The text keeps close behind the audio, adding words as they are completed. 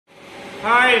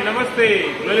Hi,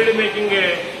 Namaste. Already making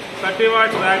a 30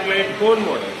 watt backlight cone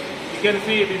model. You can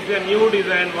see this is a new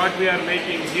design what we are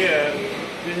making here.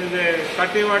 This is a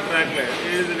 30 watt backlight.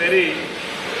 It is a very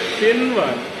thin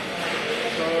one.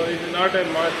 So it is not a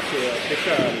much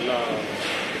thicker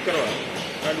one.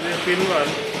 And this is thin one.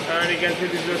 And you can see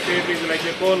this is the shape is like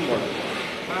a cone model.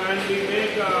 And we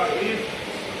make these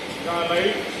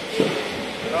lights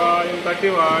in 30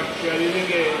 watts. We are using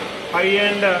a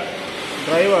high-end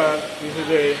driver. This is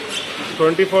a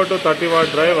 24 to 30 watt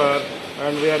driver,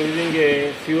 and we are using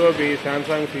a COB,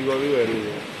 Samsung COB we are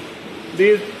using.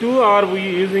 These two are we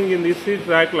using in this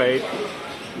track light.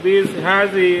 This has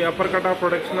the upper cutoff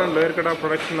protection and lower cutoff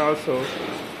protection also.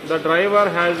 The driver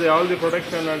has all the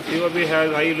protection and COB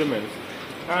has high lumens.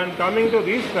 And coming to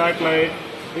these track lights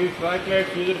used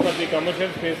for the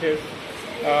commercial spaces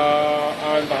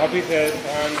and offices,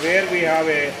 and where we have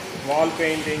a wall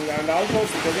painting, and also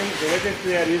projects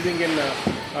we are using in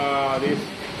these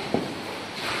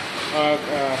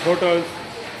hotels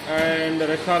and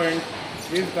restaurants.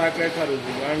 These backlights are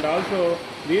using, and also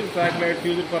these backlights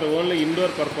used for only indoor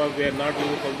purpose. They are not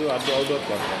used for the outdoor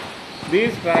purpose.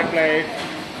 These backlights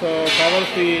covers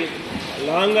the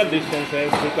longer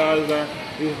distances because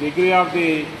this degree of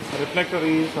the reflector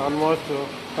is almost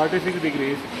 36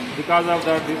 degrees. Because of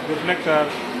that, this reflector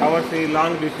covers the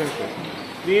long distances.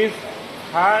 These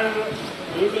has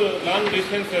due to long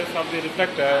distances of the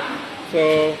reflector.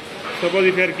 So suppose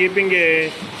if you are keeping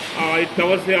a, it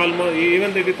covers the almost,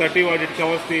 even if it is 30 watt, it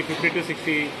covers the 50 to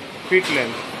 60 feet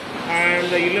length. And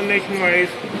the illumination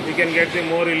wise, you can get the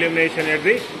more illumination at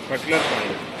the particular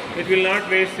point. It will not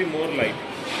waste the more light.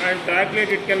 And track light,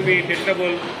 it can be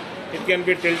tiltable. It can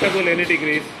be tiltable any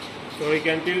degrees. So you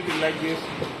can tilt it like this,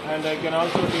 and I can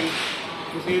also tilt.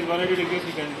 This is 180 degrees.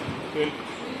 You can tilt.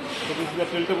 So this is the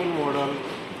tiltable model.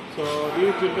 So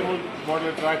these tiltable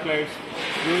model track lights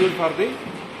used for the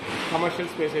commercial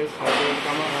spaces or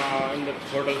in the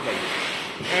hotels like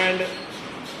this. And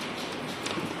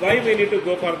why we need to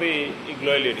go for the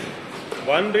glow LED?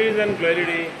 One reason glow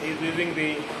LED is using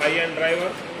the high-end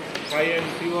driver, high-end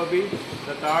COB.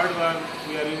 The third one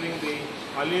we are using the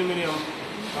aluminum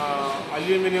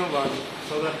one,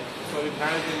 so it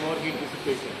has a more heat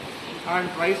dissipation. And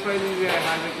price-wise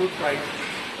has a good price.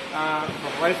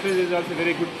 Price is also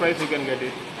very good price, you can get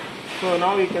it. So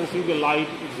now you can see the light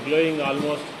is glowing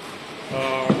almost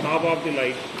top of the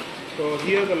light. So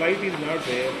here the light is not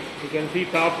there. You can see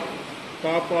top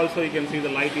also, you can see the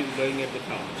light is glowing at the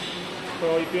top.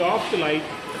 So if you off the light,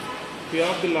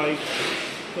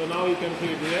 so now you can see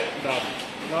it is a dark.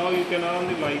 Now you can on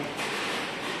the light.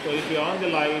 So if you on the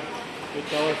light, it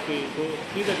covers the, so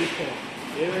see the distance.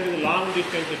 Even the long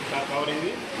distance it is covering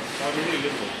the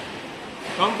illumination.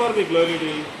 Come for the glow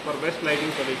LED for best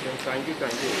lighting solutions. Thank you.